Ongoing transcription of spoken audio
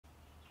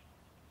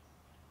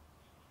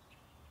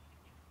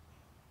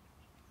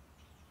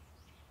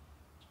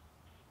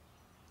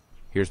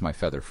Here's my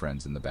feather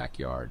friends in the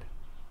backyard.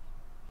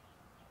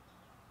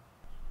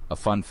 A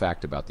fun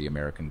fact about the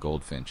American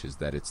goldfinch is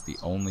that it's the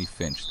only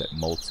finch that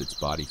molts its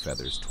body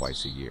feathers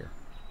twice a year.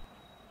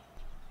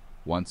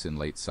 Once in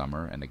late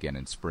summer and again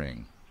in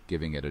spring,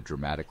 giving it a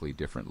dramatically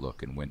different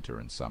look in winter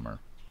and summer.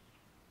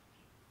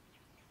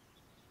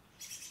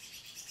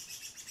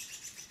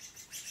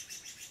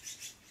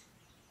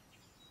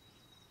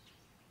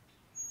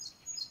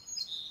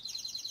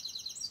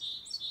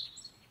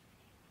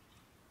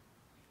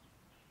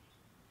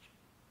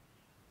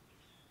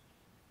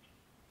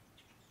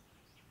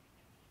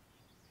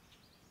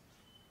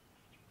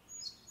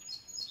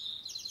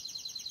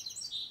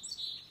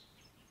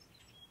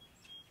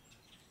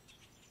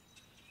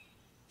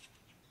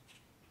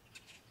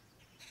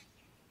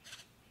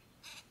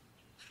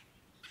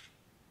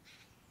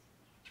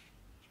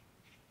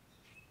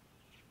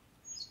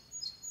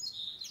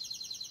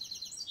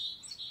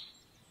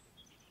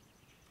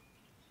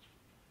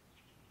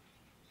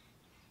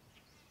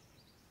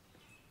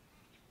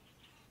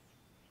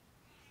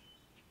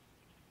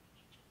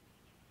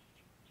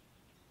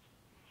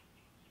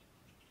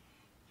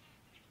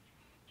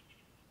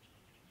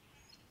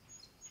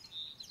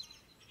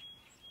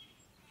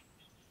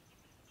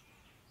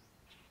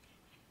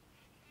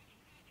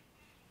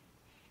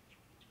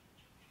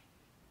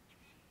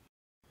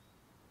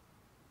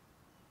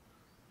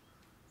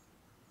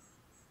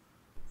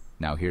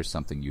 Now here's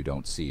something you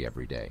don't see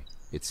every day.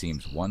 It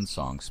seems one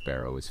song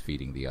sparrow is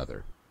feeding the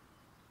other.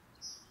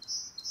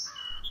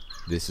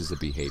 This is a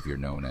behavior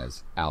known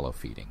as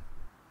allofeeding.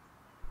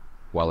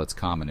 While it's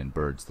common in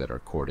birds that are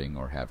courting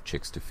or have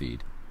chicks to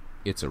feed,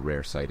 it's a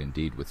rare sight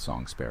indeed with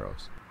song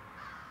sparrows.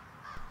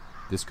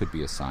 This could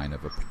be a sign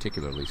of a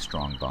particularly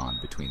strong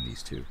bond between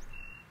these two.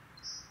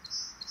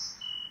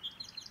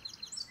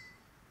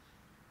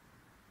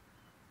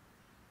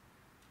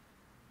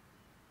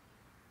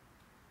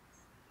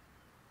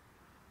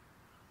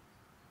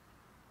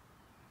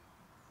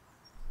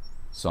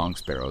 Song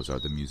sparrows are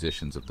the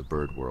musicians of the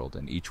bird world,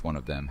 and each one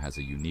of them has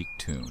a unique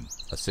tune,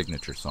 a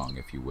signature song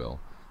if you will,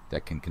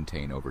 that can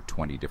contain over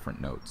 20 different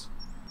notes.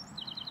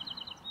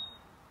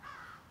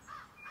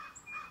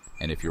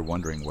 And if you're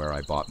wondering where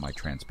I bought my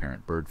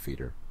transparent bird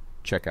feeder,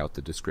 check out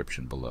the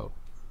description below.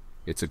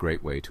 It's a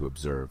great way to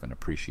observe and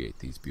appreciate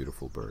these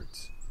beautiful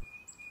birds.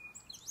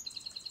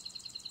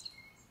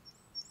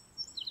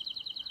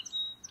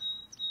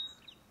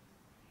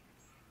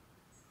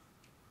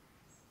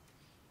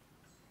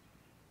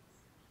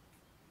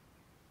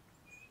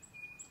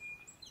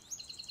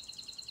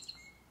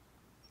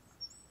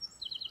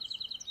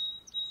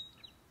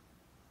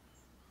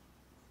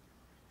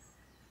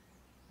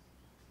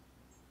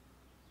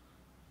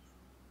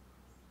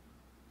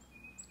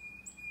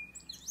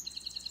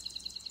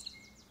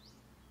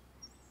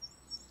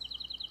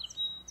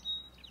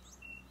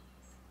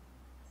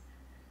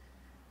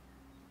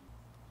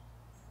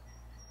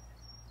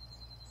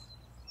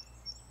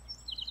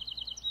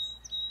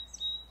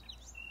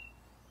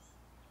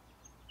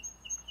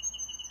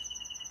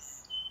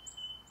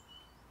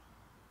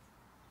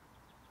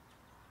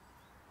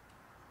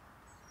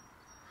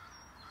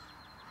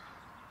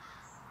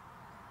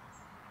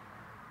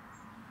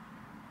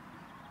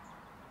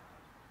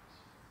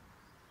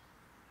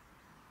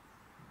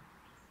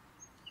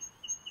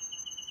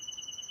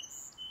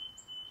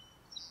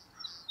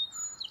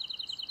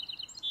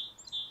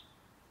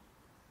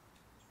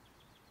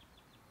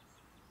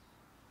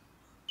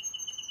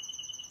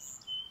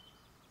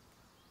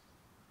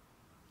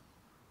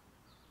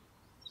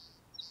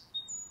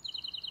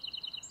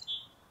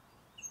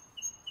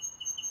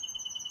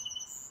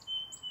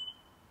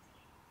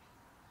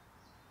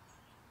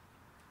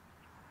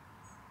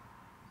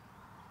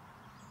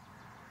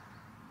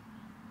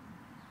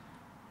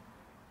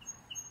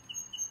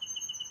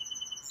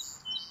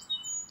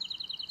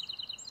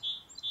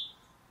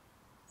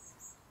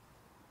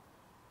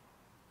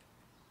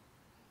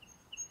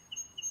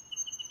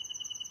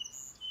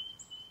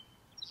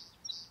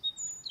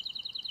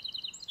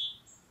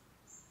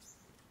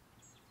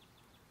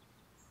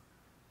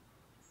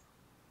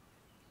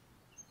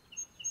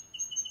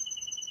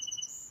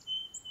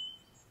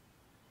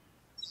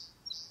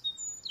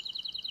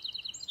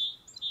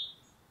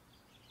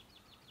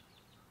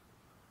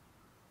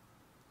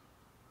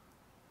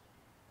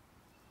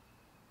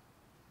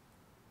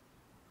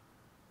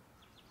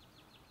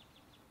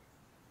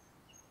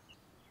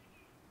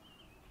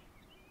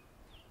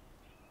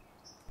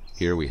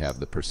 Here we have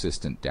the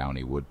persistent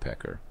downy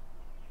woodpecker.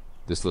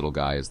 This little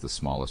guy is the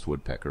smallest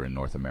woodpecker in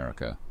North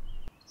America,